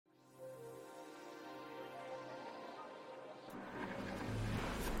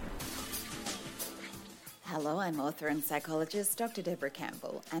Hello, I'm author and psychologist Dr. Deborah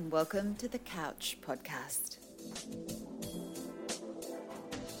Campbell, and welcome to the Couch Podcast.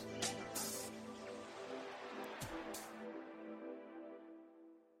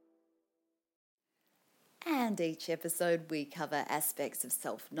 And each episode we cover aspects of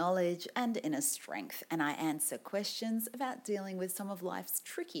self-knowledge and inner strength, and I answer questions about dealing with some of life's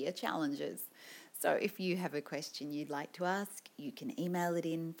trickier challenges. So if you have a question you'd like to ask, you can email it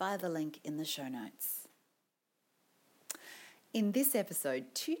in via the link in the show notes. In this episode,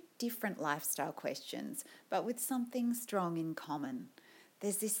 two different lifestyle questions, but with something strong in common.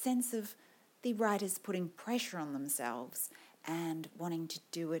 There's this sense of the writers putting pressure on themselves and wanting to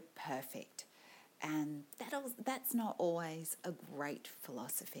do it perfect. And that's not always a great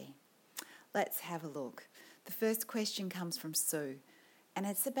philosophy. Let's have a look. The first question comes from Sue, and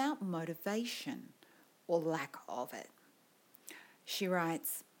it's about motivation or lack of it. She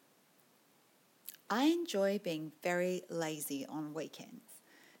writes, I enjoy being very lazy on weekends,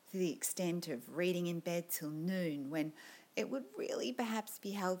 to the extent of reading in bed till noon when it would really perhaps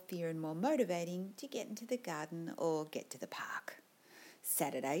be healthier and more motivating to get into the garden or get to the park.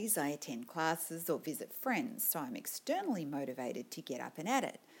 Saturdays I attend classes or visit friends, so I'm externally motivated to get up and at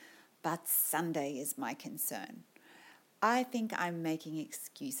it. But Sunday is my concern. I think I'm making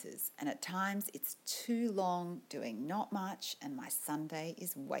excuses, and at times it's too long doing not much and my Sunday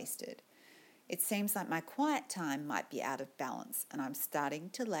is wasted. It seems like my quiet time might be out of balance and I'm starting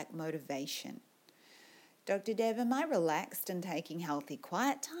to lack motivation. Dr. Deb, am I relaxed and taking healthy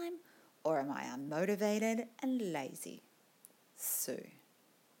quiet time, or am I unmotivated and lazy? Sue.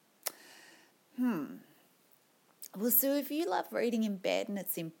 Well, Sue, if you love reading in bed and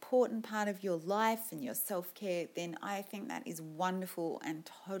it's an important part of your life and your self-care, then I think that is wonderful and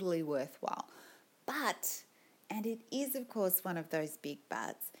totally worthwhile. But, and it is of course one of those big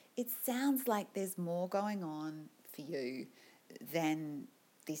buts, it sounds like there's more going on for you than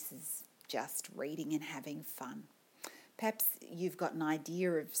this is just reading and having fun. Perhaps you've got an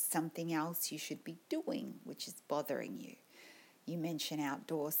idea of something else you should be doing which is bothering you. You mention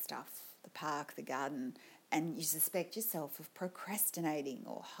outdoor stuff, the park, the garden, and you suspect yourself of procrastinating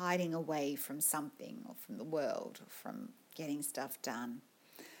or hiding away from something or from the world or from getting stuff done.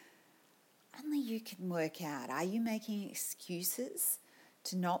 Only you can work out, are you making excuses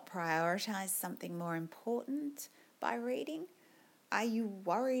to not prioritize something more important by reading? Are you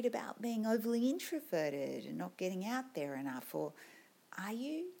worried about being overly introverted and not getting out there enough? Or are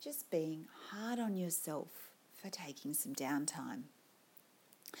you just being hard on yourself for taking some downtime?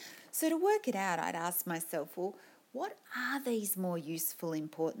 So to work it out, I'd ask myself, well, what are these more useful,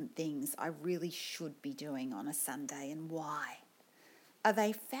 important things I really should be doing on a Sunday, and why? Are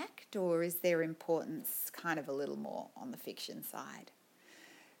they fact, or is their importance kind of a little more on the fiction side?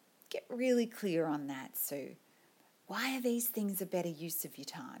 Get really clear on that, Sue. Why are these things a better use of your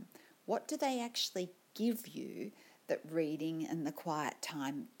time? What do they actually give you that reading and the quiet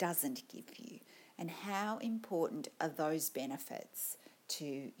time doesn't give you? And how important are those benefits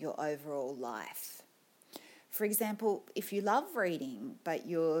to your overall life? For example, if you love reading but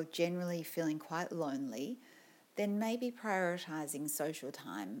you're generally feeling quite lonely, then maybe prioritising social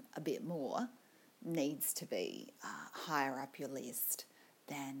time a bit more needs to be higher up your list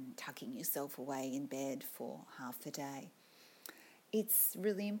than tucking yourself away in bed for half the day. It's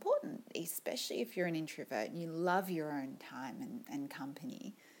really important, especially if you're an introvert and you love your own time and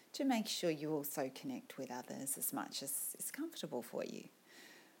company, to make sure you also connect with others as much as is comfortable for you.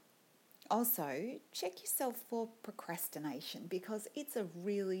 Also, check yourself for procrastination, because it's a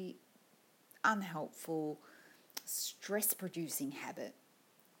really unhelpful, stress-producing habit,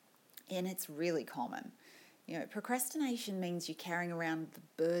 and it's really common. Procrastination means you're carrying around the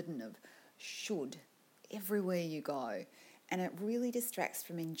burden of should everywhere you go, and it really distracts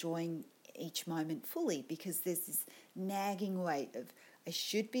from enjoying each moment fully, because there's this nagging weight of I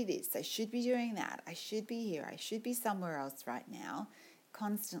should be this, I should be doing that, I should be here, I should be somewhere else right now,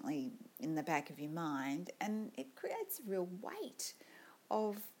 constantly in the back of your mind, and it creates a real weight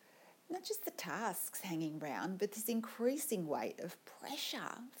of not just the tasks hanging around, but this increasing weight of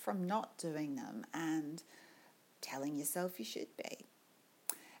pressure from not doing them and telling yourself you should be.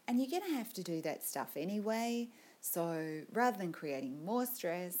 And you're going to have to do that stuff anyway, so rather than creating more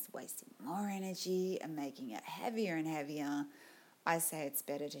stress, wasting more energy and making it heavier and heavier, I say it's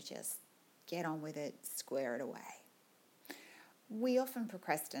better to just get on with it, square it away. We often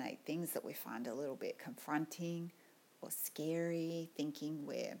procrastinate things that we find a little bit confronting or scary, thinking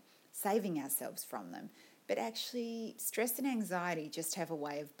we're saving ourselves from them. But actually, stress and anxiety just have a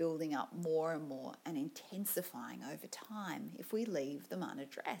way of building up more and more and intensifying over time if we leave them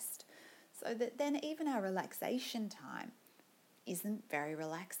unaddressed. so that then even our relaxation time isn't very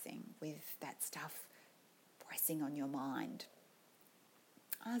relaxing with that stuff pressing on your mind.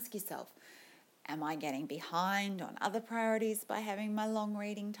 Ask yourself, am I getting behind on other priorities by having my long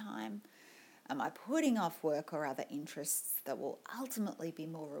reading time? Am I putting off work or other interests that will ultimately be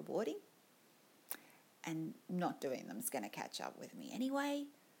more rewarding? And not doing them is going to catch up with me anyway.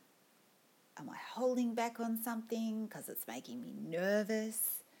 Am I holding back on something because it's making me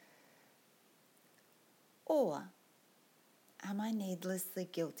nervous? Or am I needlessly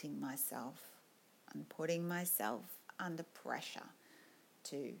guilting myself and putting myself under pressure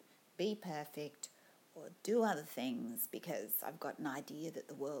to be perfect or do other things because I've got an idea that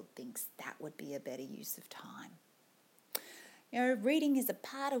the world thinks that would be a better use of time? Reading is a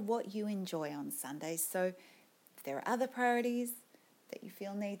part of what you enjoy on Sundays, so if there are other priorities that you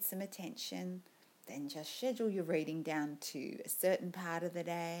feel need some attention, then just schedule your reading down to a certain part of the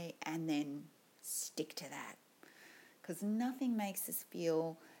day and then stick to that. Because nothing makes us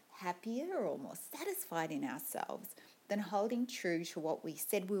feel happier or more satisfied in ourselves than holding true to what we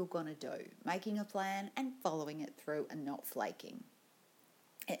said we were going to do, making a plan and following it through and not flaking.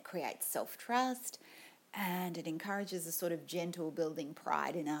 It creates self-trust and it encourages a sort of gentle building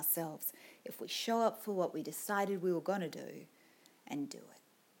pride in ourselves if we show up for what we decided we were going to do and do it.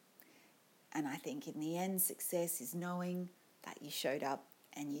 And I think in the end, success is knowing that you showed up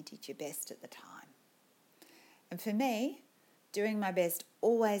and you did your best at the time. And for me, doing my best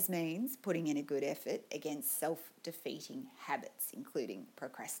always means putting in a good effort against self-defeating habits, including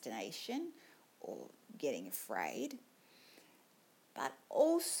procrastination or getting afraid, but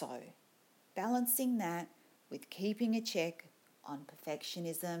also balancing that with keeping a check on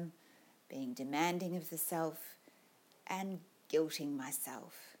perfectionism, being demanding of the self, and guilting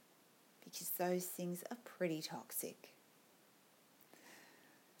myself, because those things are pretty toxic.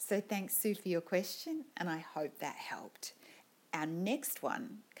 So thanks, Sue, for your question, and I hope that helped. Our next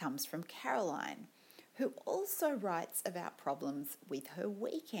one comes from Caroline, who also writes about problems with her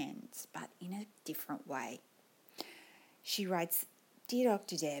weekends, but in a different way. She writes, "Dear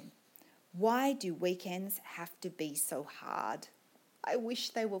Dr. Deb, why do weekends have to be so hard? I wish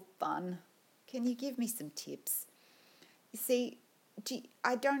they were fun. Can you give me some tips? You see,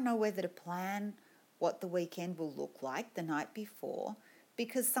 I don't know whether to plan what the weekend will look like the night before,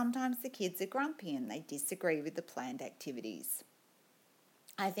 because sometimes the kids are grumpy and they disagree with the planned activities.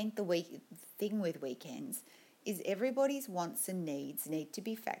 I think the thing with weekends is everybody's wants and needs need to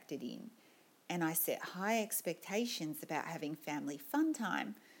be factored in, and I set high expectations about having family fun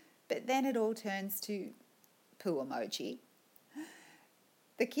time, but then it all turns to poo emoji.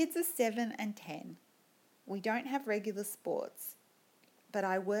 The kids are 7 and 10. We don't have regular sports, but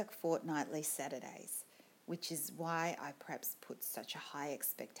I work fortnightly Saturdays, which is why I perhaps put such a high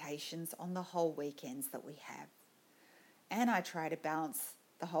expectations on the whole weekends that we have. And I try to balance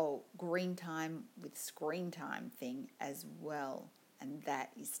the whole green time with screen time thing as well, and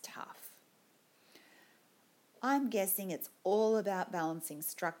that is tough. I'm guessing it's all about balancing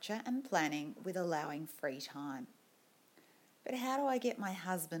structure and planning with allowing free time. But how do I get my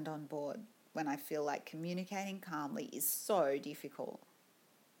husband on board when I feel like communicating calmly is so difficult?"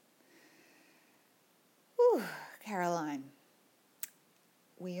 Whew, Caroline,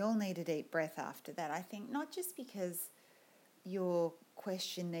 we all need a deep breath after that, I think, not just because your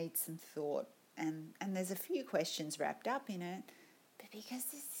question needs some thought and there's a few questions wrapped up in it, but because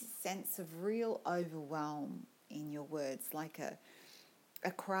there's a sense of real overwhelm in your words, like a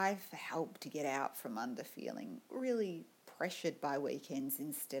cry for help to get out from under feeling really pressured by weekends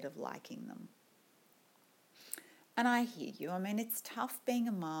instead of liking them. And I hear you. I mean, it's tough being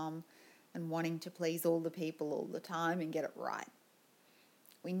a mom and wanting to please all the people all the time and get it right.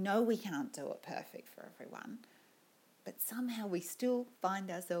 We know we can't do it perfect for everyone, but somehow we still find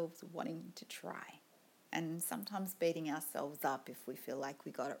ourselves wanting to try and sometimes beating ourselves up if we feel like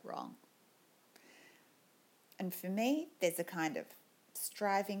we got it wrong. And for me, there's a kind of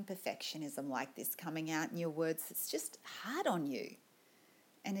striving perfectionism like this coming out in your words that's just hard on you,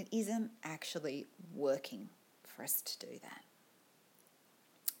 and it isn't actually working for us to do that.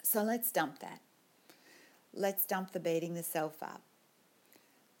 So let's dump that. Let's dump the beating the self up.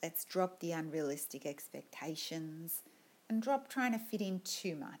 Let's drop the unrealistic expectations and drop trying to fit in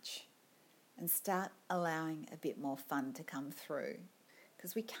too much and start allowing a bit more fun to come through,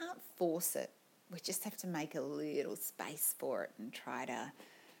 because we can't force it. We just have to make a little space for it and try to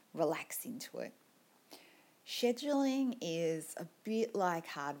relax into it. Scheduling is a bit like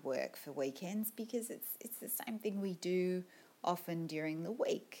hard work for weekends because it's the same thing we do often during the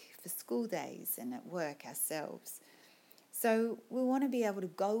week for school days and at work ourselves. So we want to be able to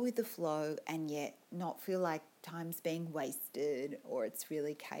go with the flow and yet not feel like time's being wasted or it's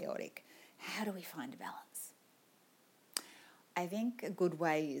really chaotic. How do we find a balance? I think a good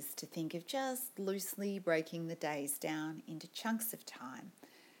way is to think of just loosely breaking the days down into chunks of time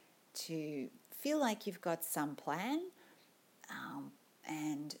to feel like you've got some plan,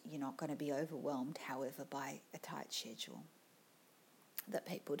 and you're not going to be overwhelmed, however, by a tight schedule that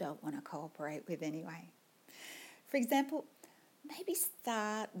people don't want to cooperate with anyway. For example, maybe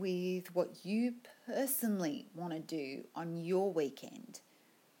start with what you personally want to do on your weekend.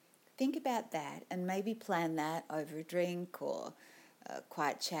 Think about that and maybe plan that over a drink or a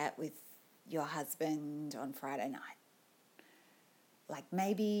quiet chat with your husband on Friday night. Like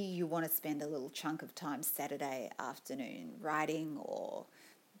maybe you want to spend a little chunk of time Saturday afternoon writing or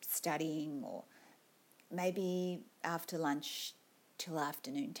studying, or maybe after lunch till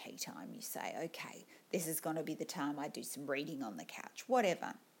afternoon tea time you say, okay, this is going to be the time I do some reading on the couch,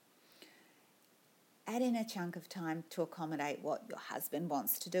 whatever. Add in a chunk of time to accommodate what your husband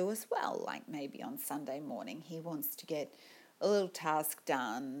wants to do as well. Like maybe on Sunday morning he wants to get a little task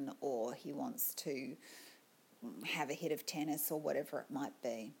done, or he wants to have a hit of tennis or whatever it might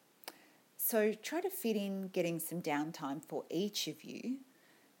be. So try to fit in getting some downtime for each of you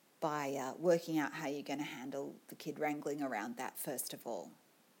by working out how you're going to handle the kid wrangling around that first of all.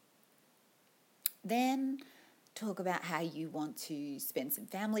 Then talk about how you want to spend some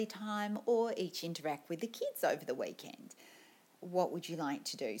family time or each interact with the kids over the weekend. What would you like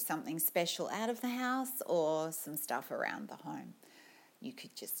to do? Something special out of the house or some stuff around the home? You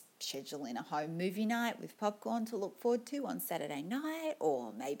could just schedule in a home movie night with popcorn to look forward to on Saturday night,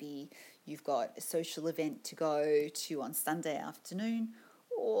 or maybe you've got a social event to go to on Sunday afternoon,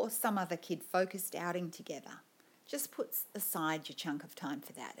 or some other kid-focused outing together. Just put aside your chunk of time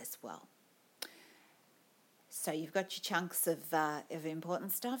for that as well. So you've got your chunks of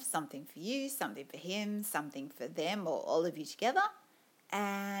important stuff, something for you, something for him, something for them, or all of you together.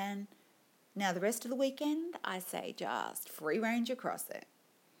 And now the rest of the weekend, I say just free range across it.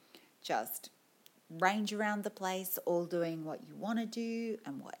 Just range around the place, all doing what you want to do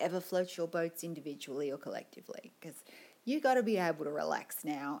and whatever floats your boats individually or collectively. Because you got to be able to relax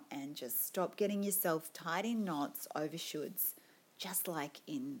now and just stop getting yourself tied in knots over shoulds, just like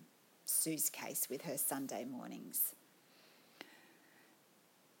in Sue's case with her Sunday mornings.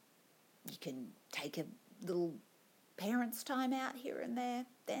 You can take a little parents' time out here and there,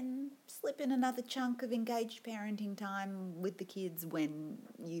 then slip in another chunk of engaged parenting time with the kids when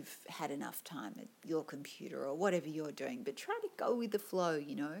you've had enough time at your computer or whatever you're doing. But try to go with the flow,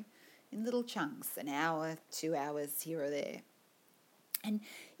 in little chunks, an hour, 2 hours here or there. And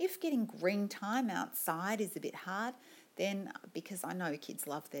if getting green time outside is a bit hard, then because I know kids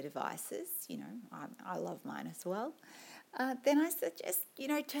love their devices, I love mine as well, then I suggest,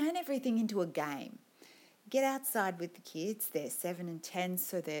 turn everything into a game. Get outside with the kids. They're 7 and 10,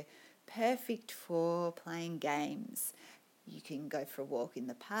 so they're perfect for playing games. You can go for a walk in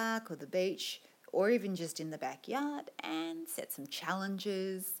the park or the beach or even just in the backyard and set some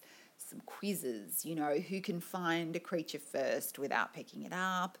challenges, some quizzes, who can find a creature first without picking it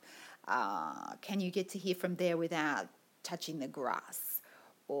up? Can you get to here from there without touching the grass?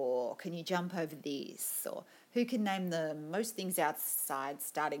 Or can you jump over this? Or who can name the most things outside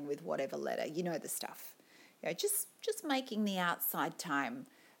starting with whatever letter? The stuff. Just making the outside time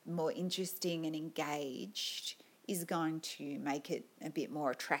more interesting and engaged is going to make it a bit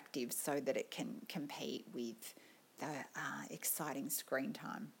more attractive so that it can compete with the exciting screen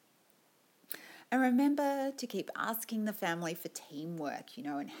time. And remember to keep asking the family for teamwork,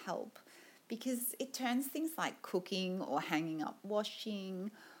 and help, because it turns things like cooking or hanging up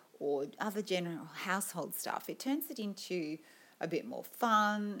washing or other general household stuff, it turns it into a bit more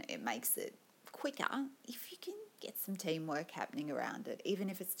fun. It makes it quicker if you can get some teamwork happening around it, even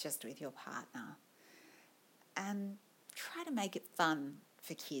if it's just with your partner. And try to make it fun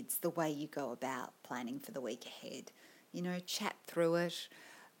for kids the way you go about planning for the week ahead. Chat through it,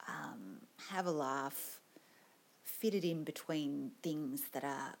 have a laugh, fit it in between things that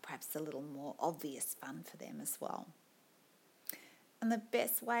are perhaps a little more obvious fun for them as well. And the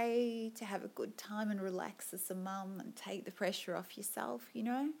best way to have a good time and relax as a mum and take the pressure off yourself,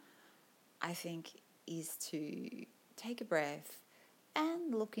 I think, is to take a breath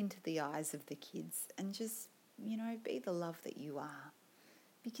and look into the eyes of the kids and just, be the love that you are,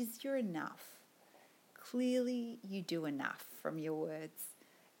 because you're enough. Clearly you do enough from your words,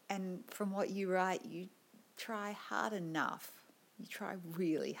 and from what you write, you try hard enough. You try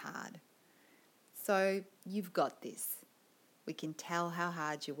really hard. So you've got this. We can tell how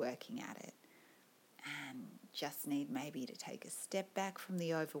hard you're working at it. And just need maybe to take a step back from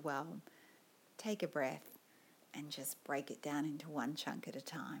the overwhelm, take a breath, and just break it down into one chunk at a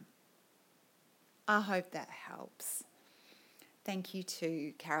time. I hope that helps. Thank you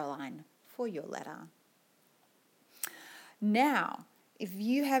to Caroline for your letter. Now, if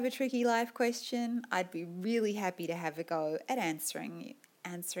you have a tricky life question, I'd be really happy to have a go at answering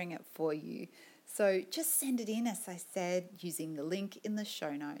it for you. So just send it in, as I said, using the link in the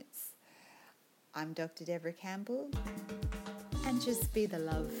show notes. I'm Dr. Deborah Campbell, and just be the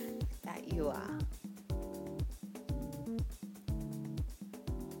love that you are.